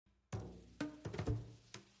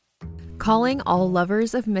Calling all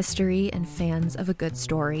lovers of mystery and fans of a good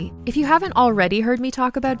story. If you haven't already heard me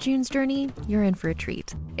talk about June's Journey, you're in for a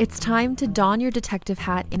treat. It's time to don your detective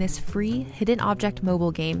hat in this free hidden object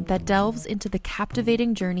mobile game that delves into the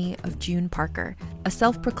captivating journey of June Parker, a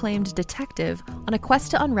self-proclaimed detective on a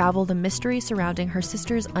quest to unravel the mystery surrounding her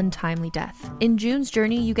sister's untimely death. In June's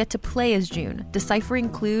Journey, you get to play as June, deciphering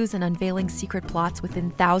clues and unveiling secret plots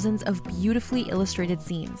within thousands of beautifully illustrated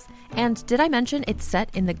scenes. And did I mention it's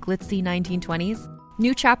set in the glitzy 1920s?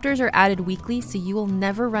 New chapters are added weekly, so you will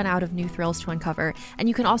never run out of new thrills to uncover, and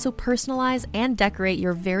you can also personalize and decorate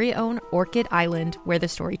your very own Orchid Island where the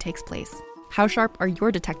story takes place. How sharp are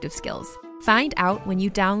your detective skills? Find out when you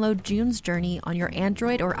download June's Journey on your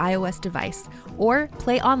Android or iOS device, or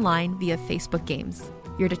play online via Facebook Games.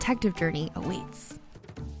 Your detective journey awaits.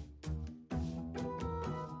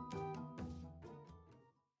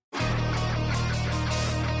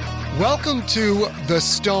 Welcome to The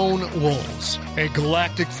Stone Wolves, a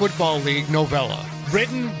Galactic Football League novella.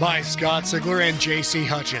 Written by Scott Sigler and J.C.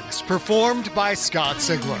 Hutchins. Performed by Scott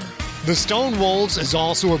Sigler. The Stone Wolves is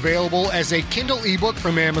also available as a Kindle ebook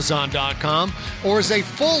from Amazon.com or as a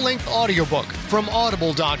full-length audiobook from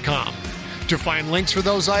Audible.com. To find links for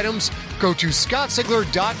those items, go to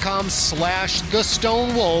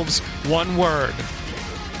scottsigler.com/thestonewolves, one word.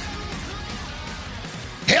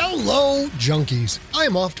 Hello, junkies.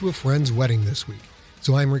 I'm off to a friend's wedding this week,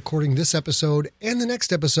 so I'm recording this episode and the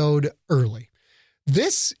next episode early.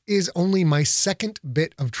 This is only my second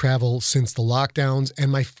bit of travel since the lockdowns and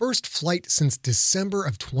my first flight since December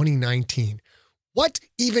of 2019. What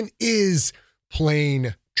even is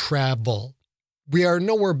plane travel? We are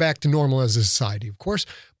nowhere back to normal as a society, of course,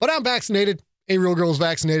 but I'm vaccinated. A Real Girl's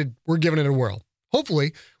vaccinated. We're giving it a whirl.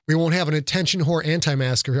 Hopefully, we won't have an attention whore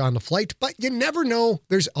anti-masker on the flight, but you never know.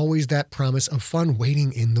 There's always that promise of fun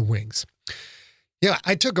waiting in the wings. Yeah,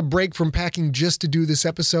 I took a break from packing just to do this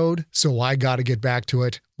episode, so I got to get back to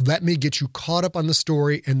it. Let me get you caught up on the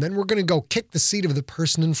story, and then we're going to go kick the seat of the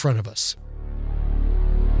person in front of us.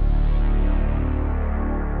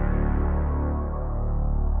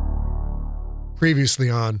 Previously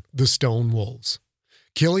on The Stone Wolves,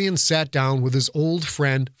 Killian sat down with his old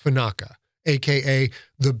friend Fanaka, a.k.a.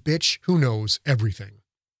 the bitch who knows everything.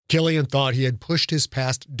 Killian thought he had pushed his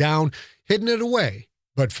past down, hidden it away,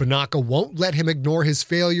 but Fanaka won't let him ignore his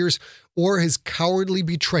failures or his cowardly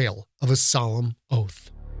betrayal of a solemn oath.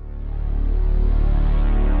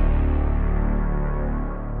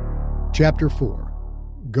 Chapter 4.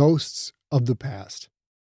 Ghosts of the Past.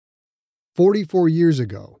 44 years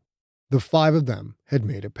ago, the five of them had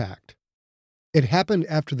made a pact. It happened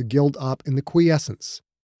after the guild op in the Quiescence,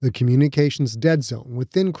 the communications dead zone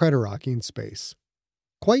within Creterakian space.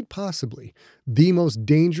 Quite possibly the most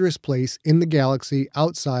dangerous place in the galaxy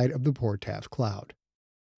outside of the Portath Cloud.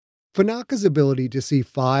 Fanaka's ability to see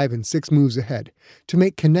 5 and 6 moves ahead, to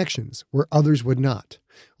make connections where others would not,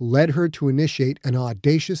 led her to initiate an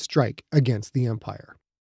audacious strike against the Empire.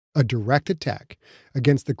 A direct attack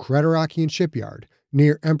against the Creterakian shipyard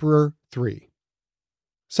near Emperor 3.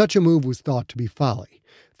 Such a move was thought to be folly,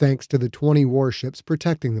 thanks to the 20 warships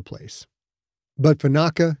protecting the place. But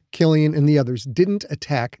Fanaka, Killian, and the others didn't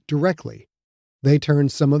attack directly. They turned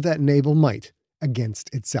some of that naval might against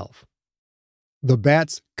itself. The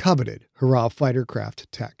Bats coveted Hurrah fighter craft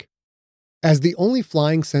tech. As the only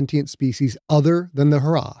flying sentient species other than the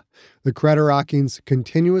Hurrah, the Creterakians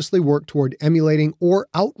continuously worked toward emulating or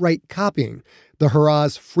outright copying the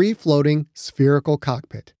Hurrah's free-floating spherical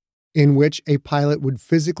cockpit, in which a pilot would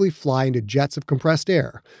physically fly into jets of compressed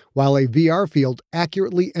air, while a VR field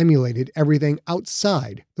accurately emulated everything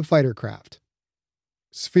outside the fighter craft.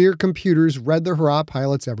 Sphere computers read the Hurrah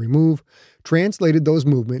pilot's every move, translated those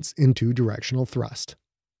movements into directional thrust.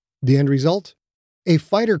 The end result? A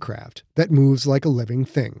fighter craft that moves like a living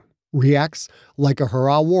thing, reacts like a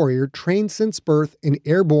Hurrah warrior trained since birth in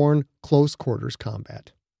airborne close-quarters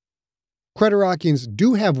combat. Creterakians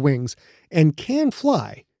do have wings and can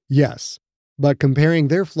fly, yes, but comparing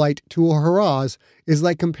their flight to a Hurrah's is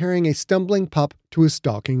like comparing a stumbling pup to a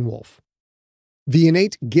stalking wolf. The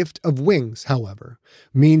innate gift of wings, however,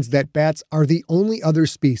 means that bats are the only other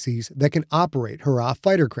species that can operate Hurrah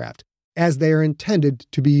fighter craft as they are intended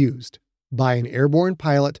to be used, by an airborne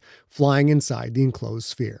pilot flying inside the enclosed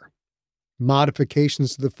sphere.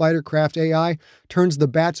 Modifications to the fighter craft AI turns the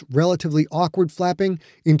bat's relatively awkward flapping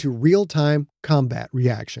into real-time combat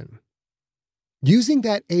reaction. Using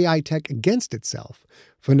that AI tech against itself,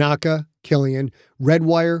 Fanaka, Killian,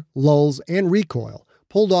 Redwire, Lulz, and Recoil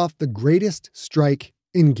pulled off the greatest strike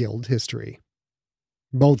in guild history.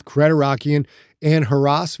 Both Creterakian and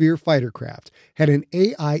Hurrah Sphere fighter craft had an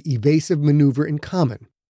AI evasive maneuver in common,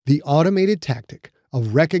 The automated tactic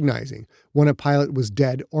of recognizing when a pilot was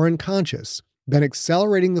dead or unconscious, then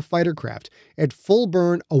accelerating the fighter craft at full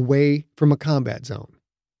burn away from a combat zone.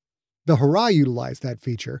 The Hurrah utilized that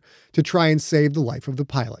feature to try and save the life of the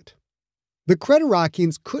pilot. The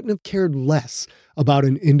Creterakians couldn't have cared less about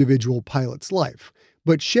an individual pilot's life,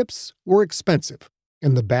 but ships were expensive,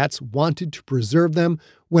 and the Bats wanted to preserve them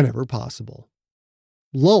whenever possible.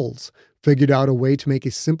 Lulz figured out a way to make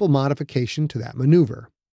a simple modification to that maneuver.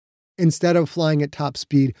 Instead of flying at top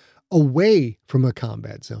speed away from a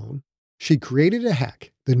combat zone, she created a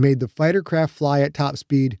hack that made the fighter craft fly at top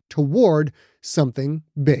speed toward something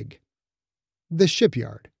big. The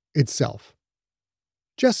shipyard itself.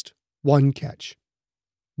 Just one catch.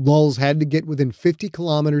 Lulz had to get within 50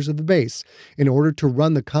 kilometers of the base in order to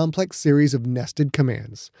run the complex series of nested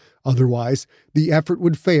commands. Otherwise, the effort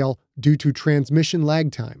would fail due to transmission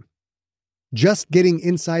lag time. Just getting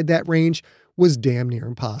inside that range was damn near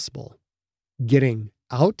impossible. Getting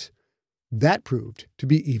out? That proved to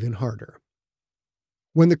be even harder.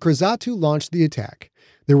 When the Krezatu launched the attack,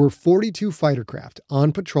 there were 42 fighter craft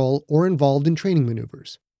on patrol or involved in training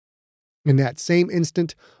maneuvers. In that same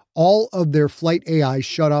instant, all of their flight AI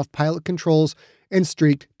shut off pilot controls and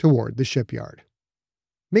streaked toward the shipyard.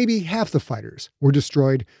 Maybe half the fighters were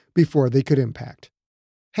destroyed before they could impact.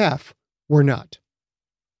 Half were not.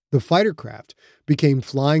 The fighter craft became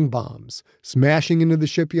flying bombs, smashing into the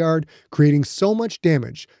shipyard, creating so much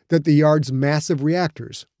damage that the yard's massive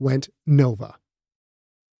reactors went nova.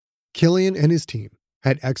 Killian and his team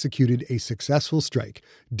had executed a successful strike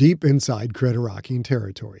deep inside Creterakian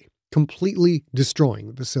territory, completely destroying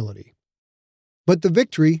the facility. But the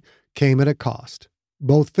victory came at a cost,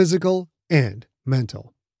 both physical and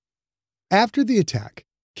mental. After the attack,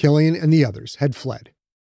 Killian and the others had fled.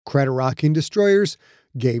 Creterakian destroyers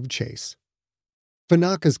gave chase.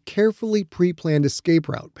 Fanaka's carefully pre-planned escape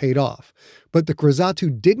route paid off, but the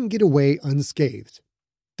Krezatu didn't get away unscathed.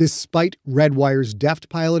 Despite Redwire's deft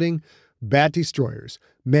piloting, Bat destroyers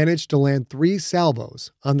managed to land 3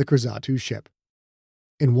 salvos on the Krezatu ship.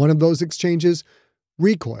 In one of those exchanges,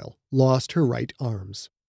 Recoil lost her right arms.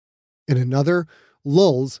 In another,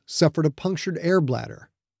 Lulz suffered a punctured air bladder.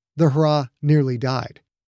 The Hurrah nearly died.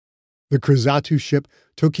 The Krezatu ship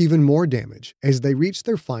took even more damage as they reached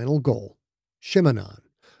their final goal, Shimanon,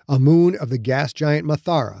 a moon of the gas giant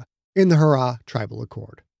Mathara in the Hurrah Tribal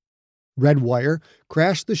Accord. Redwire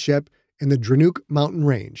crashed the ship in the Dranuk mountain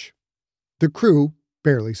range. The crew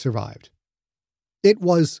barely survived. It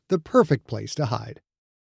was the perfect place to hide.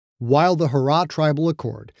 While the Hurrah Tribal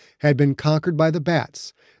Accord had been conquered by the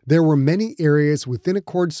Bats, there were many areas within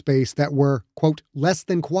Accord space that were, quote, less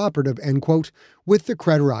than cooperative, end quote, with the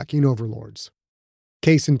Creterakian overlords.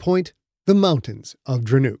 Case in point, the mountains of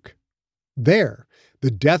Dranuk. There,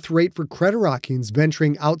 the death rate for Creterakians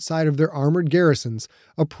venturing outside of their armored garrisons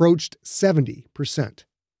approached 70%.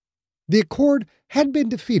 The Accord had been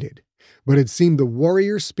defeated, but it seemed the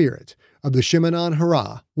warrior spirit of the Shimanon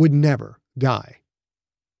Hurrah would never die.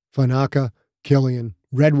 Fanaka, Killian,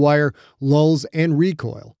 Redwire, Lulz, and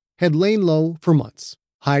Recoil had lain low for months,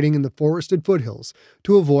 hiding in the forested foothills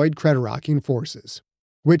to avoid Creterakian forces,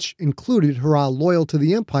 which included Hurrah loyal to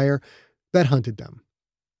the Empire that hunted them.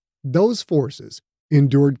 Those forces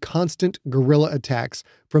endured constant guerrilla attacks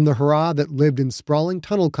from the Hurrah that lived in sprawling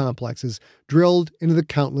tunnel complexes drilled into the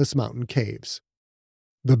countless mountain caves.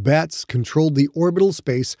 The Bats controlled the orbital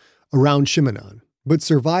space around Shimanon, but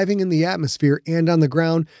surviving in the atmosphere and on the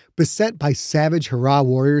ground, beset by savage Hurrah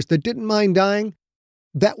warriors that didn't mind dying,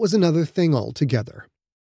 that was another thing altogether.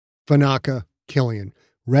 Fanaka, Killian,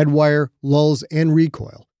 Redwire, Lulz, and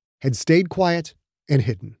Recoil had stayed quiet and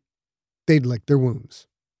hidden. They'd licked their wounds.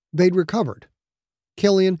 They'd recovered.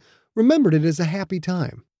 Killian remembered it as a happy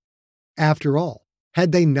time. After all,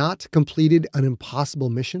 had they not completed an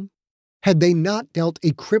impossible mission? Had they not dealt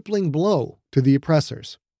a crippling blow to the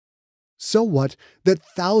oppressors? So what that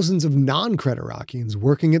thousands of non-Creterakians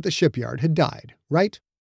working at the shipyard had died, right?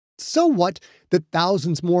 So what that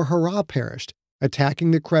thousands more Hurrah perished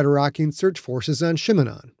attacking the Creterakian search forces on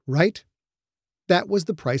Shimanon, right? That was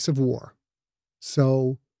the price of war.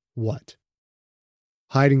 So what?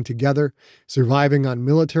 Hiding together, surviving on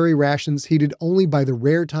military rations heated only by the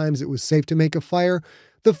rare times it was safe to make a fire,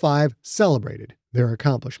 the 5 celebrated their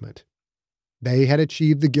accomplishment. They had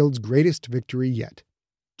achieved the Guild's greatest victory yet.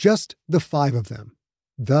 Just the 5 of them.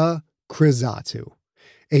 The Krezatu,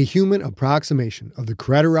 a human approximation of the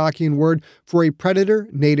Creterakian word for a predator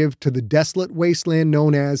native to the desolate wasteland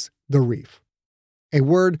known as the Reef. A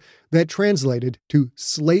word that translated to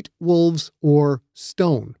slate wolves or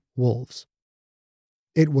stone wolves.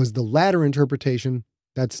 It was the latter interpretation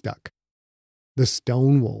that stuck. the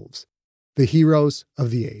Stone Wolves, the heroes of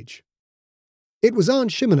the age. It was on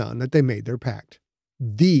Shimenon that they made their pact.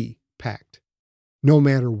 The pact. No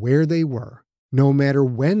matter where they were, no matter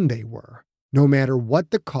when they were, no matter what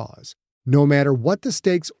the cause, no matter what the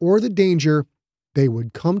stakes or the danger, they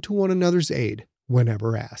would come to one another's aid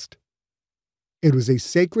whenever asked. It was a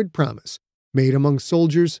sacred promise made among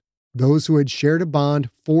soldiers, those who had shared a bond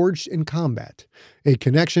forged in combat, a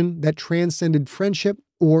connection that transcended friendship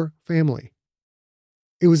or family.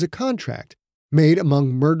 It was a contract made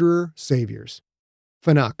among murderer saviors.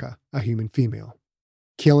 Fanaka, a human female.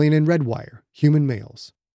 Killian and Redwire, human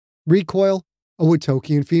males. Recoil, a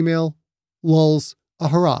Watokian female. Lulz, a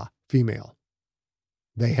Hara female.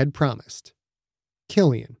 They had promised.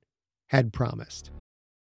 Killian had promised.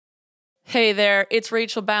 Hey there, it's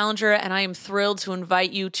Rachel Ballinger, and I am thrilled to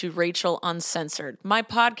invite you to Rachel Uncensored, my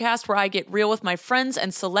podcast where I get real with my friends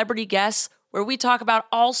and celebrity guests, where we talk about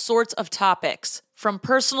all sorts of topics. From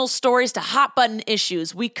personal stories to hot-button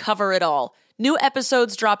issues, we cover it all. New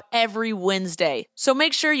episodes drop every Wednesday, so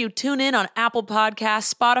make sure you tune in on Apple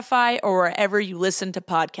Podcasts, Spotify, or wherever you listen to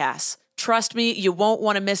podcasts. Trust me, you won't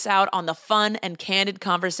want to miss out on the fun and candid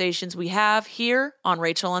conversations we have here on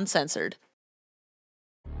Rachel Uncensored.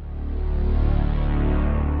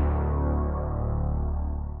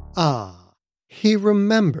 Ah, he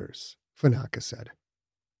remembers, Fanaka said.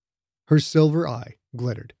 Her silver eye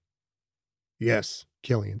glittered. Yes,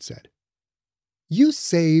 Killian said. You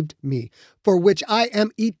saved me, for which I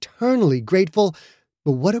am eternally grateful,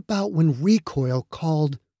 but what about when Recoil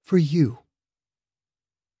called for you?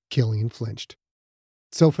 Killian flinched.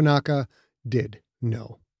 So Fanaka did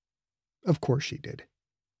know. Of course she did.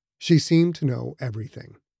 She seemed to know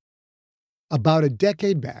everything. About a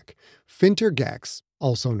decade back, Finter Gax,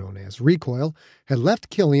 also known as Recoil, had left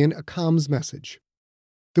Killian a comms message.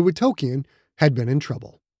 The Watokian had been in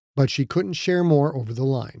trouble, but she couldn't share more over the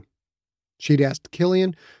line. She'd asked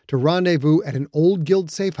Killian to rendezvous at an old guild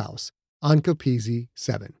safe house on Capizzi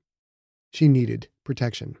 7. She needed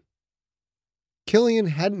protection. Killian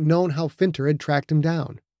hadn't known how Finter had tracked him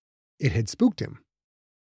down. It had spooked him.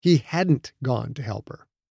 He hadn't gone to help her.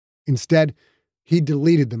 Instead, he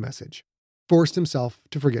deleted the message, forced himself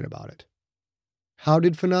to forget about it. How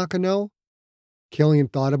did Fanaka know? Killian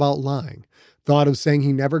thought about lying, thought of saying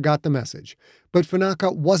he never got the message, but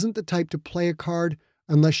Fanaka wasn't the type to play a card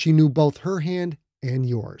unless she knew both her hand and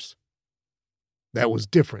yours. That was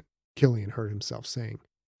different, Killian heard himself saying,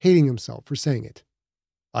 hating himself for saying it.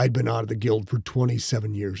 I'd been out of the guild for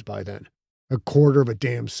 27 years by then, a quarter of a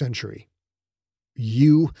damn century.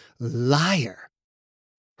 You liar!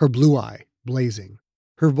 Her blue eye blazing,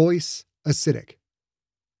 her voice acidic.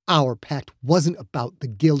 Our pact wasn't about the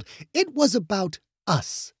guild, it was about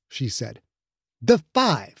us, she said. The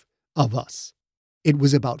 5 of us. It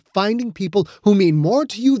was about finding people who mean more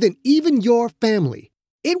to you than even your family.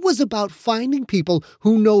 It was about finding people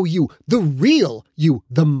who know you, the real you,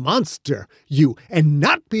 the monster you, and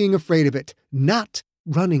not being afraid of it, not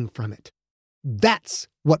running from it. That's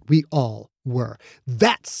what we all were.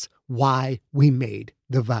 That's why we made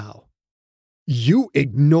the vow. You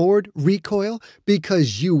ignored Recoil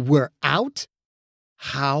because you were out?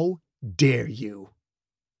 How dare you?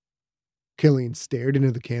 Killian stared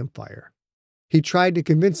into the campfire. He tried to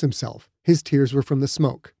convince himself his tears were from the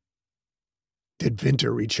smoke. Did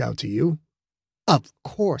Vinter reach out to you? Of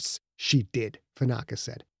course she did, Fanaka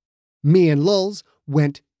said. Me and Lulz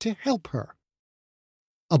went to help her.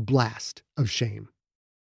 A blast of shame.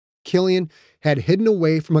 Killian had hidden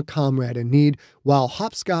away from a comrade in need while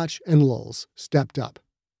Hopscotch and Lulz stepped up.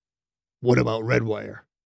 What about Redwire?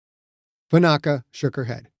 Fanaka shook her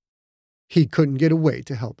head. He couldn't get away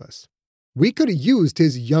to help us. We could have used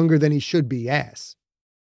his younger-than-he-should-be ass.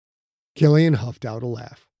 Killian huffed out a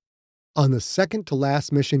laugh. On the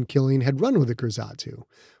second-to-last mission Killian had run with the Kurzatu,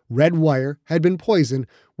 Redwire had been poisoned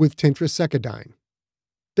with tetracycline.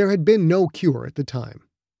 There had been no cure at the time.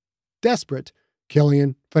 Desperate,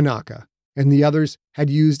 Killian, Fanaka, and the others had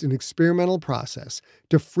used an experimental process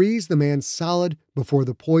to freeze the man solid before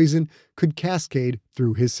the poison could cascade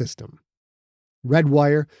through his system.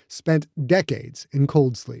 Redwire spent decades in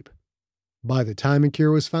cold sleep. By the time a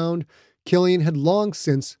cure was found, Killian had long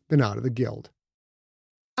since been out of the guild.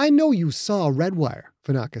 I know you saw Redwire,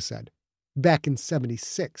 Fanaka said, back in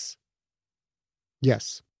 76.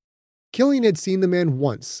 Yes, Killian had seen the man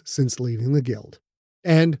once since leaving the guild.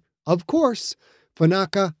 And, of course,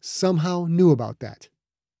 Fanaka somehow knew about that.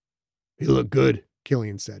 He looked good,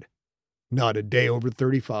 Killian said. Not a day over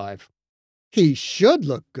 35. He should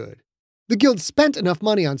look good. The guild spent enough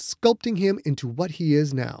money on sculpting him into what he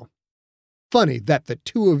is now. Funny that the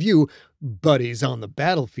two of you, buddies on the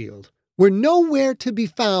battlefield, were nowhere to be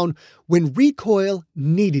found when Recoil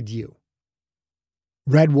needed you.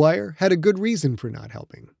 Redwire had a good reason for not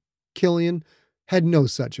helping. Killian had no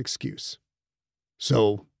such excuse.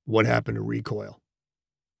 So, what happened to Recoil?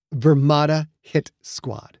 Vermata hit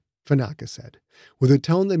squad, Fanaka said, with a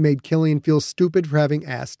tone that made Killian feel stupid for having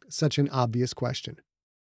asked such an obvious question.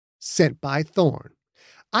 Sent by Thorn.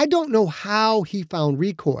 I don't know how he found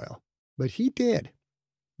Recoil, but he did.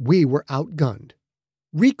 We were outgunned.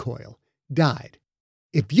 Recoil died.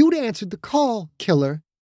 If you'd answered the call, Killer,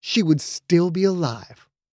 she would still be alive.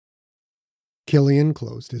 Killian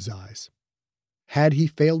closed his eyes. Had he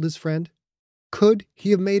failed his friend? Could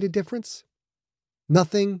he have made a difference?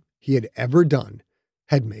 Nothing he had ever done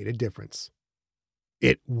had made a difference.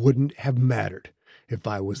 It wouldn't have mattered if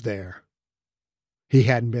I was there. He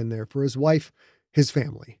hadn't been there for his wife, his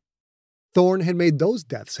family. Thorn had made those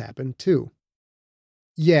deaths happen, too.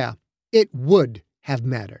 Yeah, it would have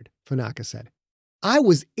mattered, Fanaka said. I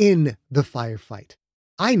was in the firefight.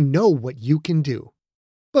 I know what you can do.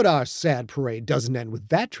 But our sad parade doesn't end with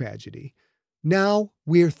that tragedy. Now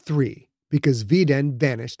we're 3, because Viden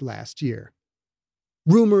vanished last year.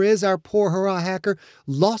 Rumor is our poor Hurrah hacker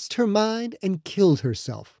lost her mind and killed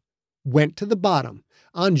herself. Went to the bottom,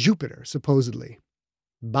 on Jupiter, supposedly.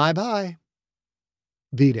 Bye-bye.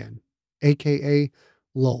 Viden, a.k.a.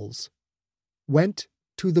 Lulz. Went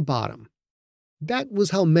to the bottom. That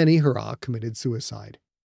was how many Hurrah committed suicide.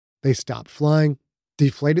 They stopped flying,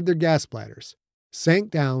 deflated their gas bladders, sank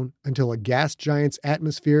down until a gas giant's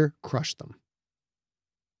atmosphere crushed them.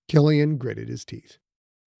 Killian gritted his teeth.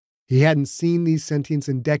 He hadn't seen these sentients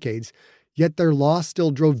in decades, yet their loss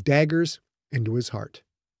still drove daggers into his heart.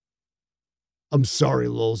 I'm sorry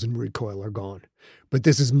Lulz and Recoil are gone, but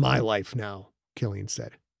this is my life now, Killian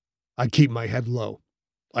said. I keep my head low.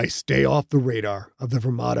 I stay off the radar of the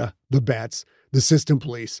Vermata, the Bats, the System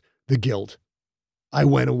Police, the Guild. I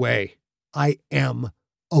went away. I am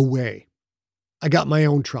away. I got my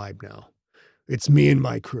own tribe now. It's me and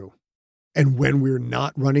my crew. And when we're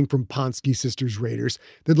not running from Ponsky Sisters raiders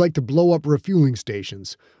that like to blow up refueling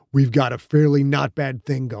stations, we've got a fairly not bad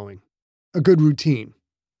thing going. A good routine.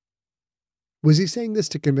 Was he saying this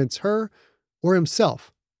to convince her or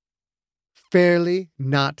himself? Fairly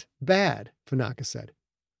not bad, Fanaka said.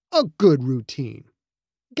 A good routine.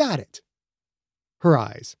 Got it. Her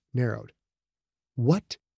eyes narrowed.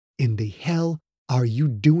 What in the hell are you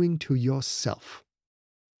doing to yourself?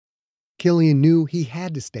 Killian knew he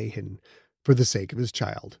had to stay hidden for the sake of his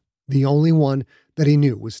child, the only one that he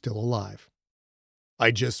knew was still alive.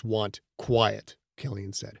 I just want quiet,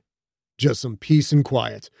 Killian said. Just some peace and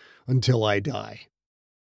quiet until I die.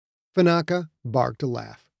 Fanaka barked a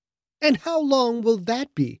laugh. And how long will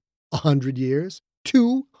that be? 100 years?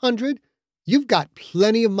 200? You've got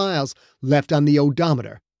plenty of miles left on the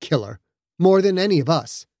odometer, Killer. More than any of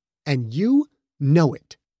us. And you know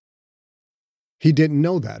it. He didn't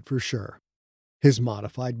know that for sure. His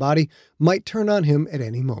modified body might turn on him at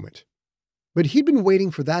any moment. But he'd been waiting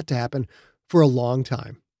for that to happen for a long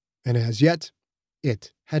time. And as yet,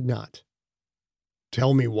 it had not.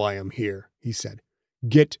 Tell me why I'm here, he said.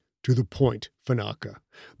 Get to the point, Fanaka.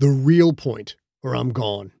 The real point, or I'm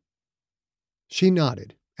gone. She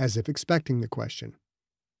nodded, as if expecting the question.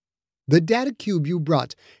 The data cube you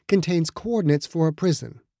brought contains coordinates for a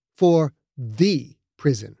prison. For the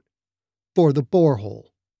prison. For the borehole.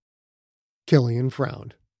 Killian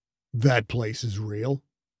frowned. That place is real?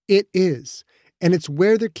 It is, and it's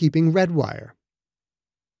where they're keeping Redwire.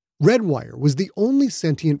 Redwire was the only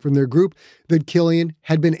sentient from their group that Killian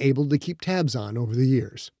had been able to keep tabs on over the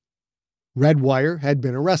years. Redwire had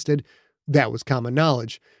been arrested, that was common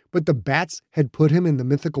knowledge, but the Bats had put him in the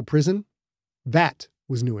mythical prison? That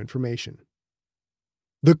was new information.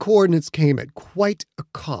 The coordinates came at quite a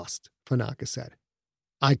cost, Fanaka said.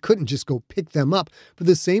 I couldn't just go pick them up for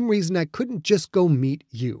the same reason I couldn't just go meet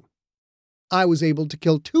you. I was able to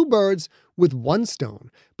kill 2 birds with 1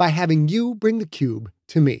 stone by having you bring the cube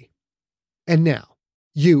to me. And now,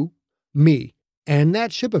 you, me, and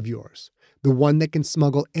that ship of yours, the one that can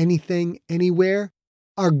smuggle anything, anywhere,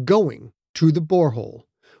 are going to the borehole.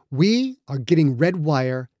 We are getting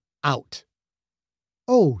Redwire out.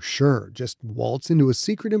 Oh, sure, just waltz into a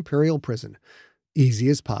secret Imperial prison. Easy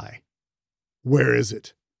as pie. Where is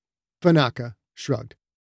it? Fanaka shrugged.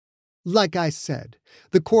 Like I said,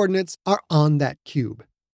 the coordinates are on that cube.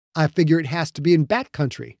 I figure it has to be in Bat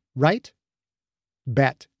Country, right?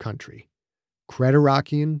 Bat Country.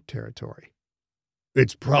 Creterakian territory.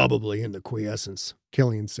 It's probably in the quiescence,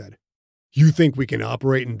 Killian said. You think we can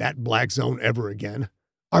operate in that black zone ever again?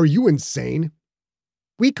 Are you insane?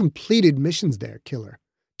 We completed missions there, Killer.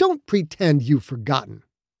 Don't pretend you've forgotten.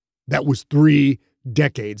 That was 3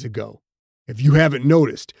 decades ago. If you haven't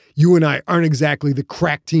noticed, you and I aren't exactly the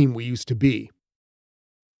crack team we used to be.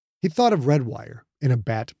 He thought of Redwire in a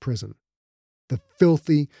bat prison. The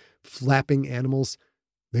filthy, flapping animals,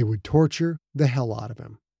 they would torture the hell out of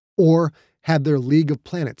him, or have their League of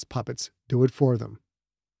Planets puppets do it for them.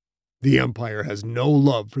 The Empire has no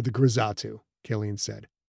love for the Grizzatu, Killian said.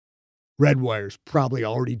 Redwire's probably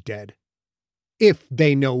already dead. If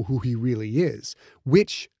they know who he really is,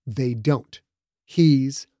 which they don't.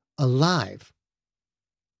 He's alive.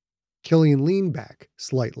 Killian leaned back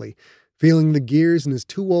slightly, feeling the gears in his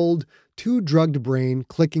too old, too drugged brain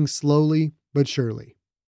clicking slowly but surely.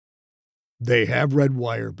 They have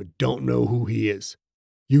Redwire but don't know who he is.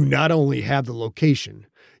 You not only have the location,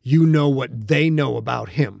 you know what they know about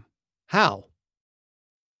him. How?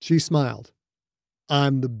 She smiled.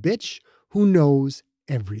 I'm the bitch who knows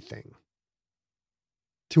everything.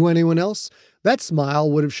 To anyone else, that smile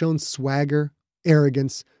would have shown swagger,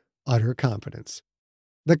 arrogance, utter confidence.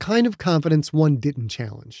 The kind of confidence one didn't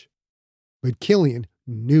challenge. But Killian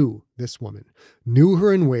knew this woman, knew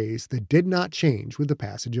her in ways that did not change with the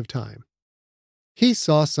passage of time. He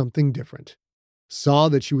saw something different, saw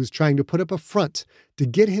that she was trying to put up a front to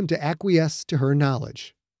get him to acquiesce to her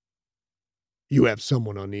knowledge. You have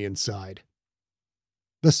someone on the inside.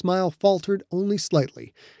 The smile faltered only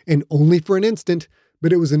slightly, and only for an instant,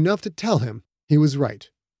 but it was enough to tell him he was right.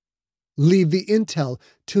 Leave the intel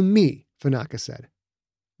to me, Fanaka said.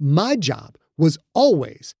 My job was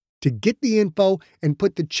always to get the info and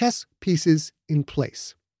put the chess pieces in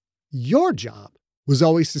place. Your job was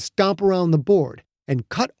always to stomp around the board and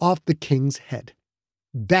cut off the king's head.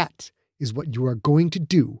 That is what you are going to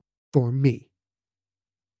do for me.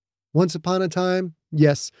 Once upon a time,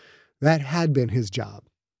 yes, that had been his job.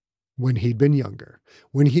 When he'd been younger,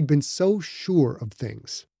 when he'd been so sure of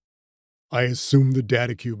things. I assume the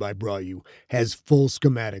data cube I brought you has full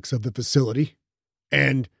schematics of the facility,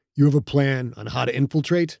 and you have a plan on how to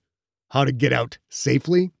infiltrate, how to get out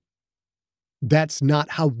safely? That's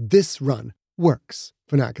not how this run works,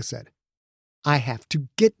 Fanaka said. I have to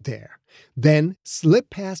get there, then slip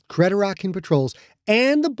past Creterakian patrols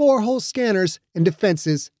and the borehole scanners and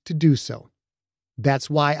defenses to do so. That's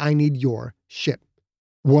why I need your ship.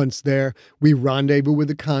 Once there, we rendezvous with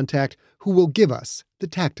the contact who will give us the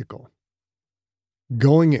tactical.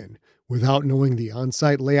 Going in without knowing the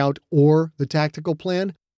on-site layout or the tactical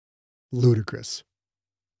plan? Ludicrous.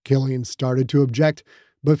 Killian started to object,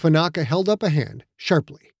 but Fanaka held up a hand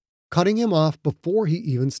sharply, cutting him off before he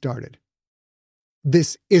even started.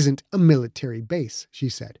 This isn't a military base, she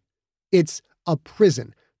said. It's a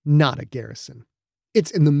prison, not a garrison.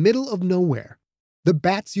 It's in the middle of nowhere. The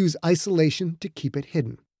bats use isolation to keep it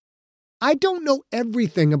hidden. I don't know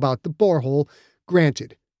everything about the borehole,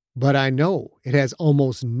 granted, but I know it has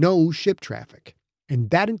almost no ship traffic,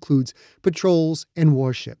 and that includes patrols and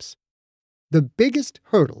warships. The biggest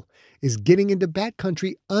hurdle is getting into Bat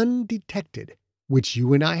Country undetected, which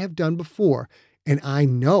you and I have done before, and I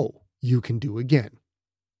know you can do again.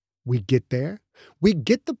 We get there, we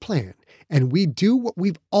get the plan, and we do what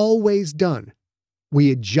we've always done.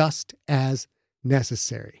 We adjust as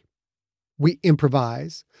necessary. We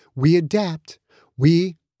improvise, we adapt,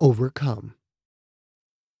 we overcome.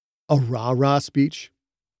 A rah-rah speech?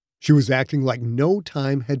 She was acting like no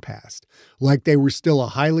time had passed, like they were still a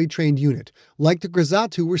highly trained unit, like the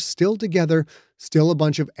Grizzatu were still together, still a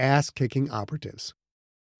bunch of ass-kicking operatives.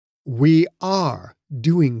 We are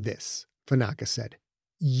doing this, Fanaka said.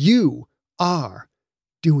 You are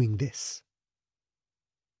doing this.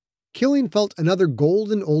 Killian felt another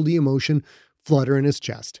golden oldie emotion flutter in his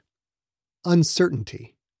chest.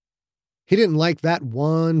 Uncertainty. He didn't like that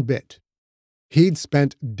one bit. He'd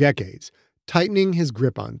spent decades tightening his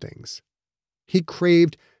grip on things. He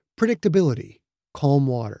craved predictability, calm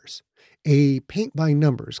waters, a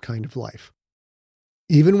paint-by-numbers kind of life.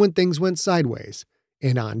 Even when things went sideways,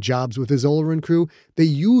 and on jobs with his Oloran crew, they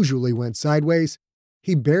usually went sideways,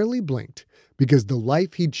 he barely blinked because the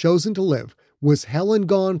life he'd chosen to live was hell and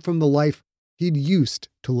gone from the life he'd used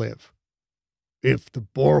to live. If the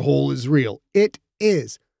borehole is real, it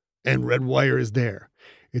is, and Redwire is there,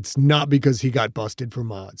 it's not because he got busted for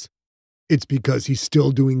mods. It's because he's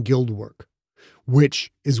still doing guild work,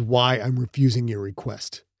 which is why I'm refusing your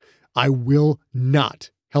request. I will not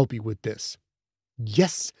help you with this.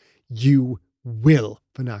 Yes, you will,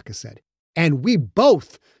 Fanaka said. And we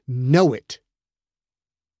both know it.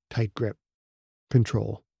 Tight grip,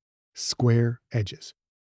 control, square edges.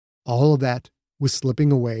 All of that was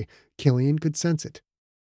slipping away. Killian could sense it.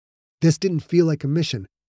 This didn't feel like a mission.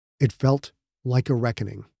 It felt like a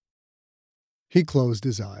reckoning. He closed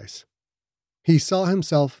his eyes. He saw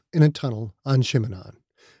himself in a tunnel on Shimanon,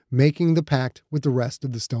 making the pact with the rest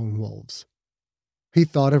of the Stone Wolves. He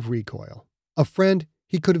thought of Recoil, a friend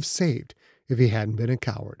he could have saved if he hadn't been a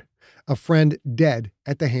coward, a friend dead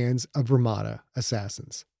at the hands of Ramada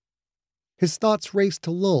assassins. His thoughts raced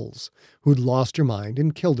to Lulz, who'd lost her mind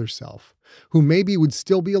and killed herself, who maybe would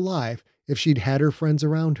still be alive if she'd had her friends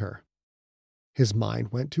around her. His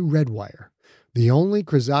mind went to Redwire, the only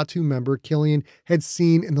Krezatu member Killian had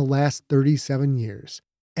seen in the last 37 years,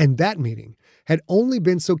 and that meeting had only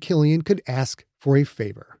been so Killian could ask for a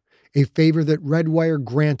favor that Redwire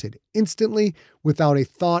granted instantly without a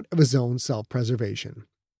thought of his own self-preservation.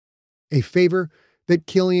 A favor that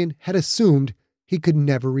Killian had assumed he could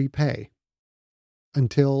never repay.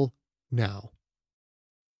 Until now.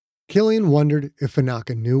 Killian wondered if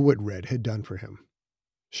Fanaka knew what Red had done for him.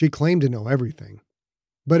 She claimed to know everything.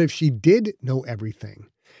 But if she did know everything,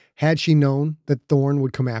 had she known that Thorn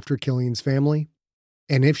would come after Killian's family?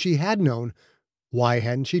 And if she had known, why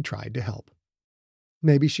hadn't she tried to help?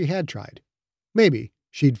 Maybe she had tried. Maybe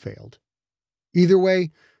she'd failed. Either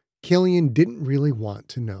way, Killian didn't really want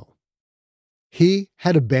to know. He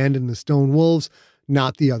had abandoned the Stone Wolves,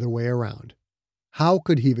 not the other way around. How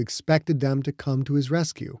could he have expected them to come to his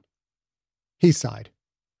rescue? He sighed.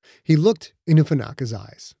 He looked into Fanaka's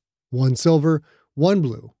eyes. One silver, one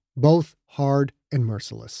blue, both hard and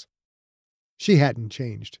merciless. She hadn't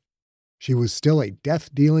changed. She was still a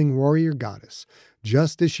death-dealing warrior goddess,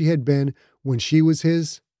 just as she had been when she was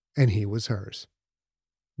his and he was hers.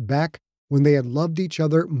 Back when they had loved each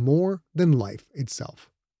other more than life itself.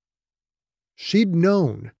 She'd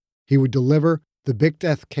known he would deliver the Big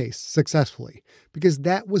Death case successfully because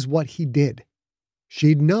that was what he did.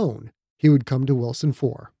 She'd known he would come to Wilson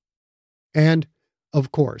 4. And,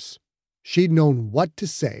 of course, she'd known what to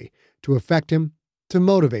say to affect him, to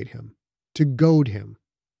motivate him, to goad him,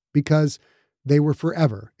 because they were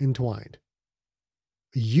forever entwined.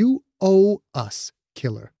 You owe us,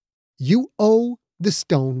 Killer. You owe the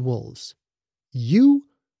Stone Wolves. You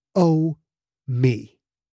owe me.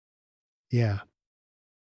 Yeah,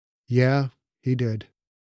 he did.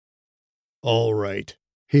 All right,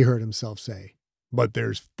 he heard himself say. But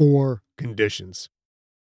there's 4 conditions.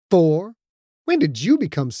 4? When did you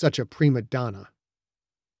become such a prima donna?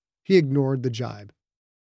 He ignored the jibe.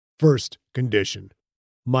 First condition.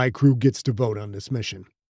 My crew gets to vote on this mission.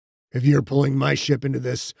 If you're pulling my ship into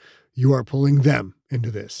this, you are pulling them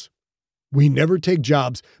into this. We never take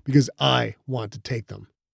jobs because I want to take them.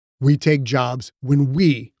 We take jobs when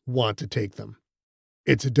we want to take them.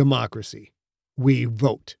 It's a democracy. We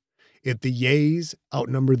vote. If the yays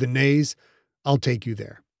outnumber the nays, I'll take you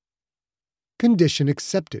there. Condition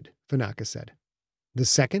accepted, Fanaka said. The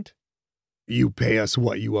second? You pay us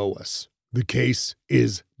what you owe us. The case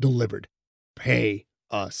is delivered. Pay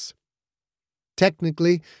us.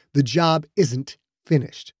 Technically, the job isn't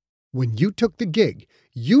finished. When you took the gig,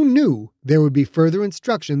 you knew there would be further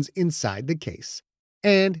instructions inside the case,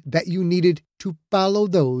 and that you needed to follow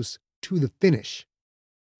those to the finish.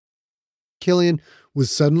 Killian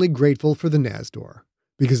was suddenly grateful for the Nazdor,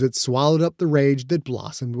 because it swallowed up the rage that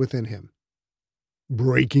blossomed within him.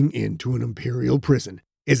 Breaking into an Imperial prison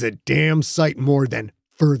is a damn sight more than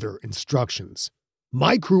further instructions.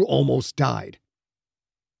 My crew almost died.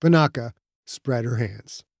 Fanaka spread her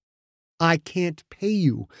hands. I can't pay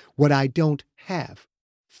you what I don't have.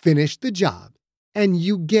 Finish the job, and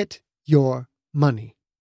you get your money.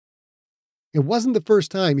 It wasn't the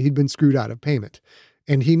first time he'd been screwed out of payment,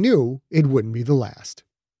 and he knew it wouldn't be the last.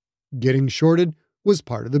 Getting shorted was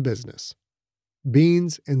part of the business.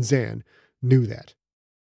 Beans and Zan knew that.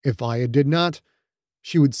 If Aya did not,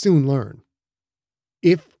 she would soon learn.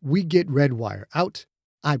 If we get Redwire out,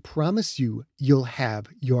 I promise you'll have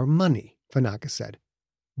your money, Fanaka said.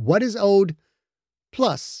 What is owed,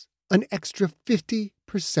 plus an extra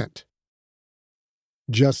 50%.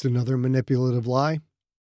 Just another manipulative lie?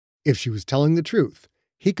 If she was telling the truth,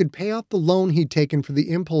 he could pay off the loan he'd taken for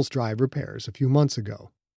the impulse drive repairs a few months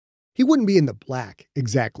ago. He wouldn't be in the black,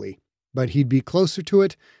 exactly, but he'd be closer to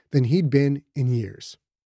it than he'd been in years.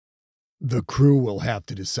 The crew will have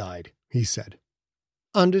to decide, he said.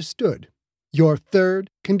 Understood. Your third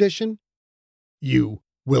condition? You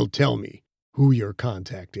will tell me who your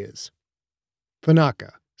contact is.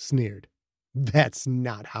 Fanaka sneered. That's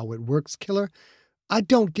not how it works, Killer. I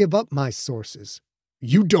don't give up my sources.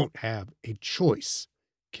 You don't have a choice,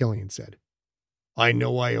 Killian said. I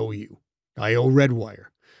know I owe you. I owe Redwire,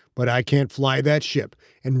 but I can't fly that ship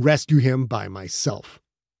and rescue him by myself.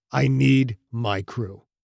 I need my crew.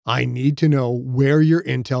 I need to know where your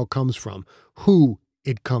intel comes from, who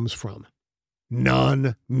it comes from.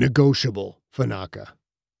 Non-negotiable, Fanaka.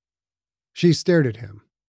 She stared at him,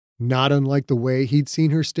 not unlike the way he'd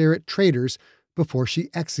seen her stare at traitors before she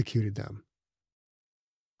executed them.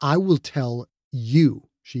 "I will tell you,"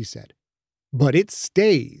 she said, "but it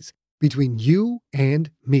stays between you and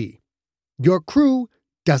me. Your crew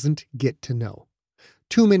doesn't get to know.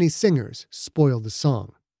 Too many singers spoil the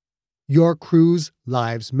song. Your crew's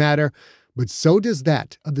lives matter, but so does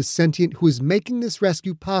that of the sentient who is making this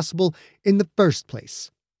rescue possible in the first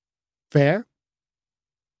place. Fair?"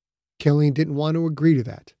 Killian didn't want to agree to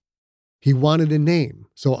that. He wanted a name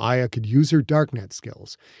so Aya could use her darknet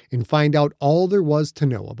skills and find out all there was to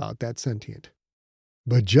know about that sentient.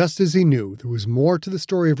 But just as he knew there was more to the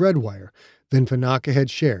story of Redwire than Fanaka had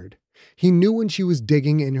shared, he knew when she was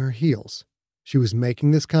digging in her heels. She was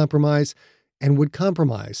making this compromise and would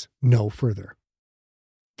compromise no further.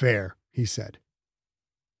 "Fair," he said.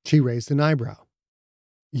 She raised an eyebrow.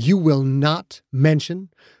 "You will not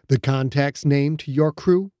mention the contact's name to your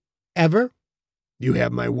crew? Ever?" "You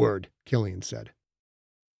have my word," Killian said.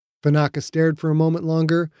 Fanaka stared for a moment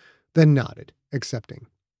longer, then nodded, accepting.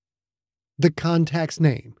 "The contact's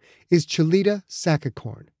name is Chalita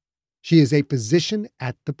Sakakorn. She is a physician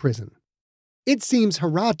at the prison. It seems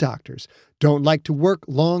Harat doctors don't like to work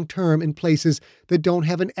long-term in places that don't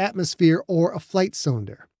have an atmosphere or a flight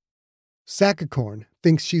cylinder. Sakakorn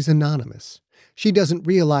thinks she's anonymous. She doesn't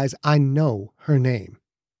realize I know her name.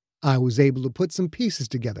 I was able to put some pieces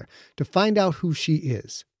together to find out who she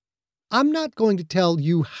is. I'm not going to tell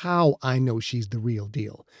you how I know she's the real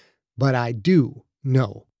deal, but I do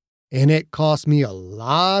know, and it cost me a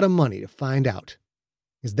lot of money to find out.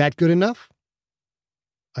 Is that good enough?"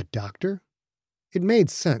 A doctor? It made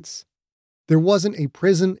sense. There wasn't a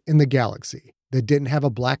prison in the galaxy that didn't have a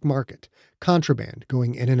black market, contraband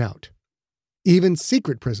going in and out. Even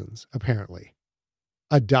secret prisons, apparently.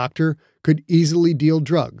 A doctor could easily deal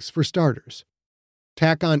drugs, for starters.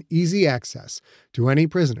 Tack on easy access to any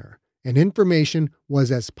prisoner, and information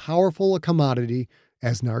was as powerful a commodity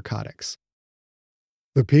as narcotics.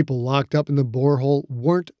 The people locked up in the borehole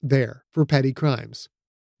weren't there for petty crimes.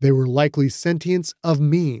 They were likely sentients of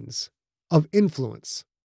means, of influence.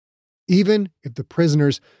 Even if the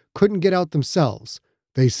prisoners couldn't get out themselves,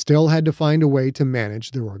 they still had to find a way to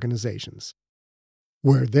manage their organizations.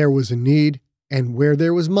 Where there was a need and where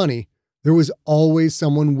there was money, there was always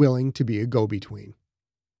someone willing to be a go-between.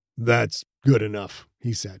 "That's good enough,"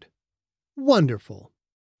 he said. "Wonderful.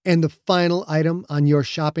 And the final item on your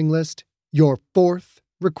shopping list, your fourth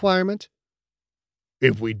requirement?"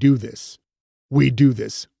 "If we do this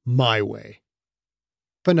my way."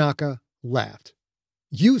 Fanaka laughed.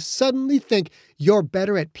 "You suddenly think you're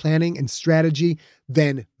better at planning and strategy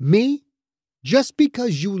than me? Just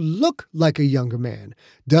because you look like a younger man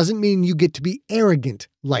doesn't mean you get to be arrogant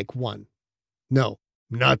like one." "No,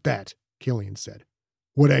 not that," Killian said.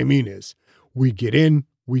 "What I mean is, we get in,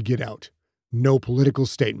 we get out. No political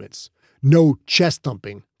statements. No chest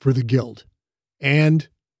thumping for the guild. And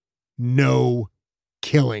no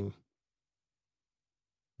killing."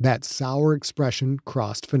 That sour expression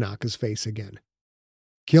crossed Fanaka's face again.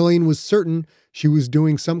 Killian was certain she was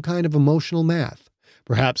doing some kind of emotional math,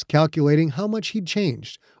 perhaps calculating how much he'd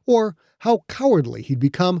changed, or how cowardly he'd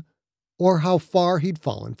become, or how far he'd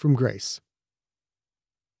fallen from grace.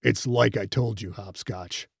 "It's like I told you,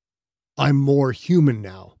 Hopscotch. I'm more human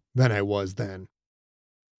now than I was then."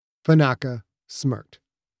 Fanaka smirked.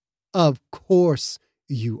 "Of course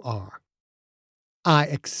you are. I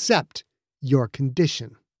accept your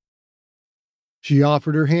condition." She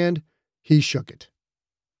offered her hand. He shook it.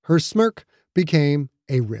 Her smirk became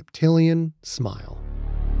a reptilian smile.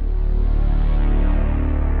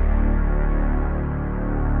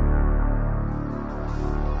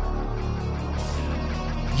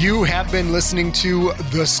 You have been listening to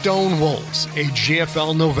The Stone Wolves, a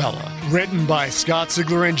GFL novella, written by Scott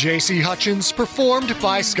Sigler and J.C. Hutchins, performed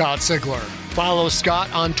by Scott Sigler. Follow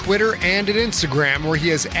Scott on Twitter and at Instagram, where he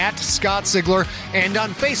is at Scott Sigler, and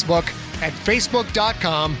on Facebook at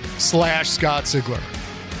facebook.com/Scott Sigler.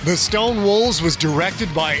 The Stone Wolves was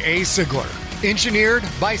directed by A. Sigler, engineered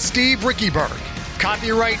by Steve Rickyberg.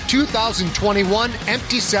 Copyright 2021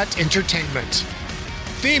 Empty Set Entertainment.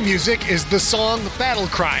 Theme music is the song Battle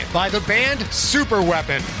Cry by the band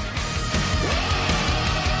Superweapon.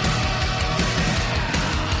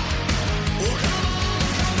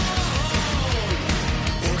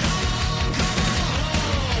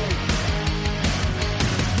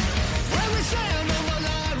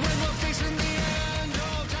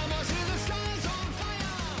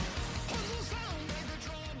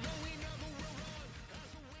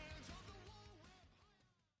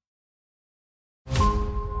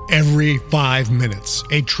 Every 5 minutes,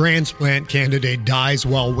 a transplant candidate dies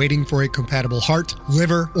while waiting for a compatible heart,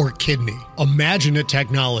 liver, or kidney. Imagine a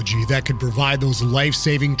technology that could provide those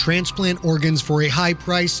life-saving transplant organs for a high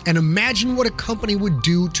price, and imagine what a company would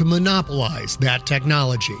do to monopolize that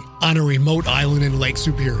technology. On a remote island in Lake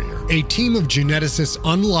Superior, a team of geneticists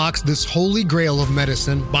unlocks this holy grail of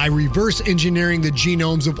medicine by reverse engineering the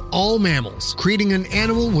genomes of all mammals, creating an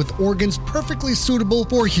animal with organs perfectly suitable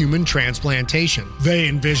for human transplantation. They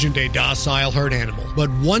envisioned a docile herd animal, but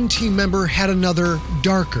one team member had another,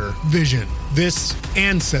 darker vision. This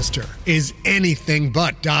ancestor is anything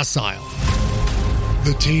but docile.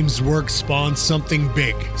 The team's work spawned something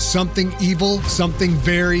big, something evil, something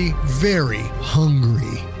very, very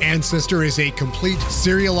hungry. Ancestor is a complete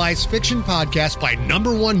serialized fiction podcast by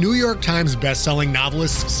 #1 New York Times bestselling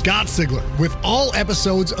novelist Scott Sigler, with all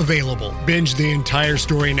episodes available. Binge the entire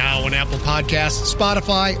story now on Apple Podcasts,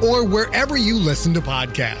 Spotify, or wherever you listen to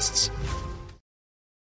podcasts.